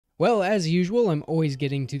Well, as usual, I'm always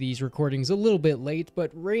getting to these recordings a little bit late,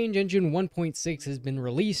 but Range Engine 1.6 has been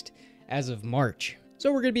released as of March.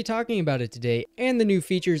 So we're going to be talking about it today, and the new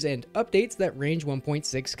features and updates that Range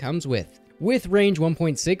 1.6 comes with. With Range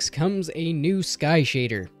 1.6 comes a new sky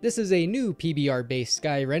shader. This is a new PBR-based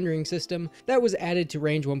sky rendering system that was added to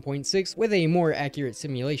Range 1.6 with a more accurate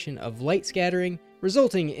simulation of light scattering,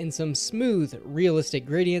 resulting in some smooth, realistic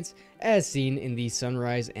gradients as seen in the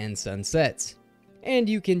sunrise and sunsets. And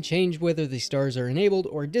you can change whether the stars are enabled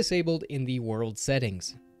or disabled in the world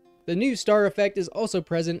settings. The new star effect is also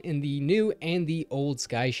present in the new and the old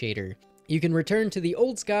sky shader. You can return to the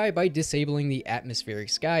old sky by disabling the atmospheric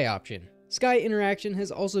sky option. Sky interaction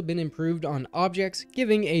has also been improved on objects,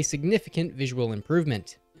 giving a significant visual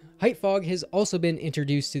improvement. Height fog has also been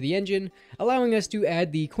introduced to the engine, allowing us to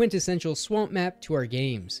add the quintessential swamp map to our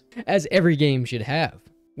games, as every game should have.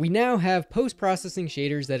 We now have post-processing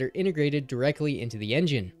shaders that are integrated directly into the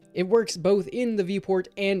engine. It works both in the viewport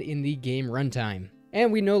and in the game runtime,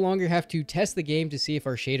 and we no longer have to test the game to see if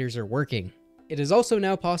our shaders are working. It is also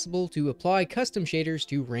now possible to apply custom shaders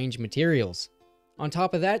to range materials. On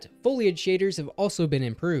top of that, foliage shaders have also been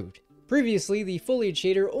improved. Previously, the foliage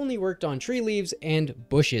shader only worked on tree leaves and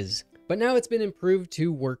bushes, but now it's been improved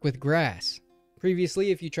to work with grass. Previously,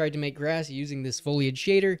 if you tried to make grass using this foliage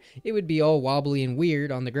shader, it would be all wobbly and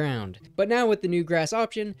weird on the ground. But now with the new grass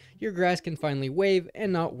option, your grass can finally wave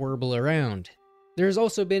and not warble around. There has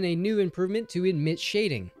also been a new improvement to emit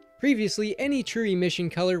shading. Previously, any true emission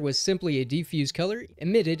color was simply a diffuse color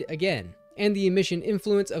emitted again, and the emission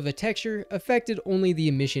influence of a texture affected only the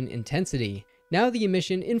emission intensity. Now the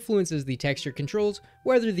emission influences the texture controls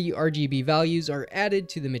whether the RGB values are added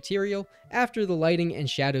to the material after the lighting and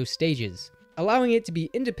shadow stages, allowing it to be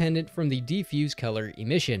independent from the diffuse color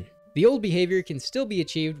emission. The old behavior can still be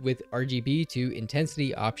achieved with RGB to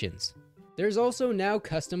intensity options. There's also now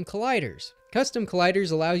custom colliders. Custom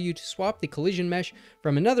colliders allow you to swap the collision mesh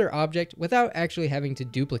from another object without actually having to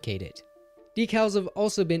duplicate it. Decals have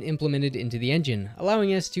also been implemented into the engine,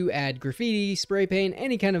 allowing us to add graffiti, spray paint,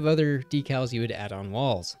 any kind of other decals you would add on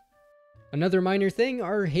walls. Another minor thing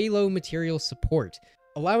are halo material support,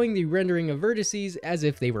 allowing the rendering of vertices as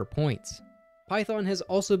if they were points. Python has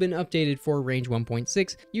also been updated for Range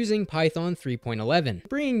 1.6 using Python 3.11,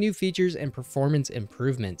 bringing new features and performance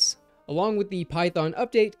improvements. Along with the Python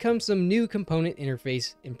update comes some new component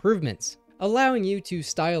interface improvements, allowing you to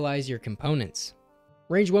stylize your components.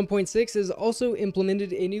 Range 1.6 has also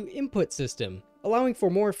implemented a new input system, allowing for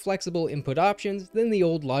more flexible input options than the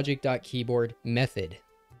old logic.keyboard method.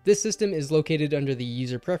 This system is located under the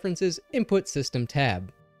User Preferences Input System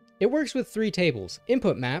tab. It works with three tables: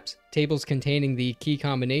 input maps, tables containing the key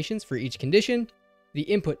combinations for each condition, the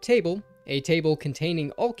input table, a table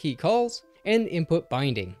containing all key calls, and input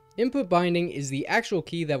binding. Input binding is the actual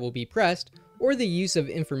key that will be pressed, or the use of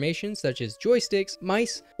information such as joysticks,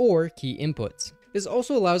 mice, or key inputs. This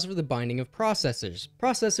also allows for the binding of processors.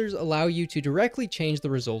 Processors allow you to directly change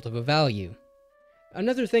the result of a value.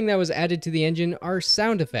 Another thing that was added to the engine are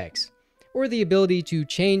sound effects, or the ability to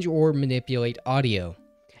change or manipulate audio.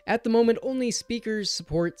 At the moment, only speakers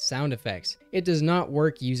support sound effects. It does not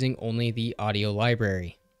work using only the audio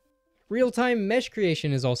library. Real-time mesh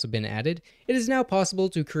creation has also been added. It is now possible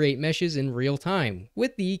to create meshes in real time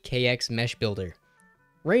with the KX Mesh Builder.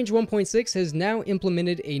 Range 1.6 has now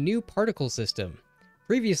implemented a new particle system.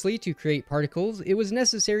 Previously, to create particles, it was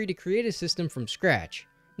necessary to create a system from scratch.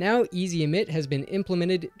 Now, Easy Emit has been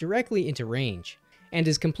implemented directly into Range, and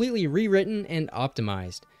is completely rewritten and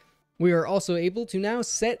optimized. We are also able to now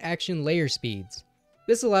set action layer speeds.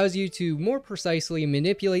 This allows you to more precisely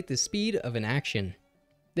manipulate the speed of an action.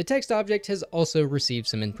 The text object has also received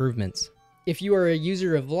some improvements. If you are a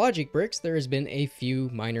user of logic bricks, there has been a few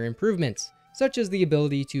minor improvements, such as the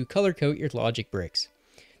ability to color code your logic bricks.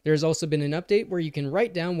 There has also been an update where you can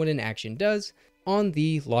write down what an action does on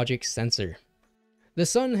the logic sensor. The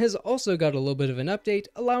sun has also got a little bit of an update,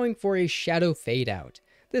 allowing for a shadow fade out.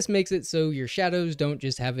 This makes it so your shadows don't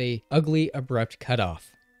just have a ugly, abrupt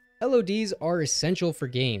cutoff. LODs are essential for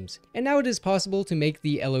games, and now it is possible to make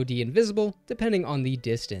the LOD invisible depending on the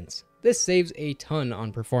distance. This saves a ton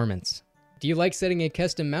on performance. Do you like setting a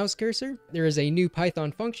custom mouse cursor? There is a new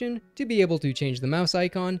Python function to be able to change the mouse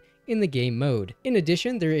icon in the game mode. In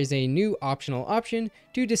addition, there is a new optional option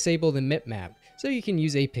to disable the mipmap, so you can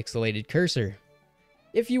use a pixelated cursor.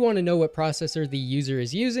 If you want to know what processor the user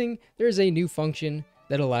is using, there is a new function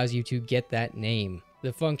that allows you to get that name.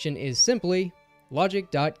 The function is simply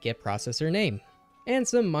logic.getProcessorName. And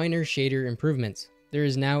some minor shader improvements. There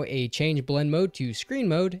is now a change blend mode to screen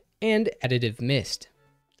mode and additive mist.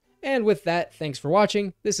 And with that, thanks for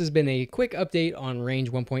watching. This has been a quick update on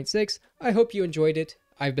Range 1.6. I hope you enjoyed it.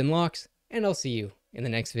 I've been Lox, and I'll see you in the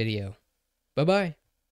next video. Bye-bye.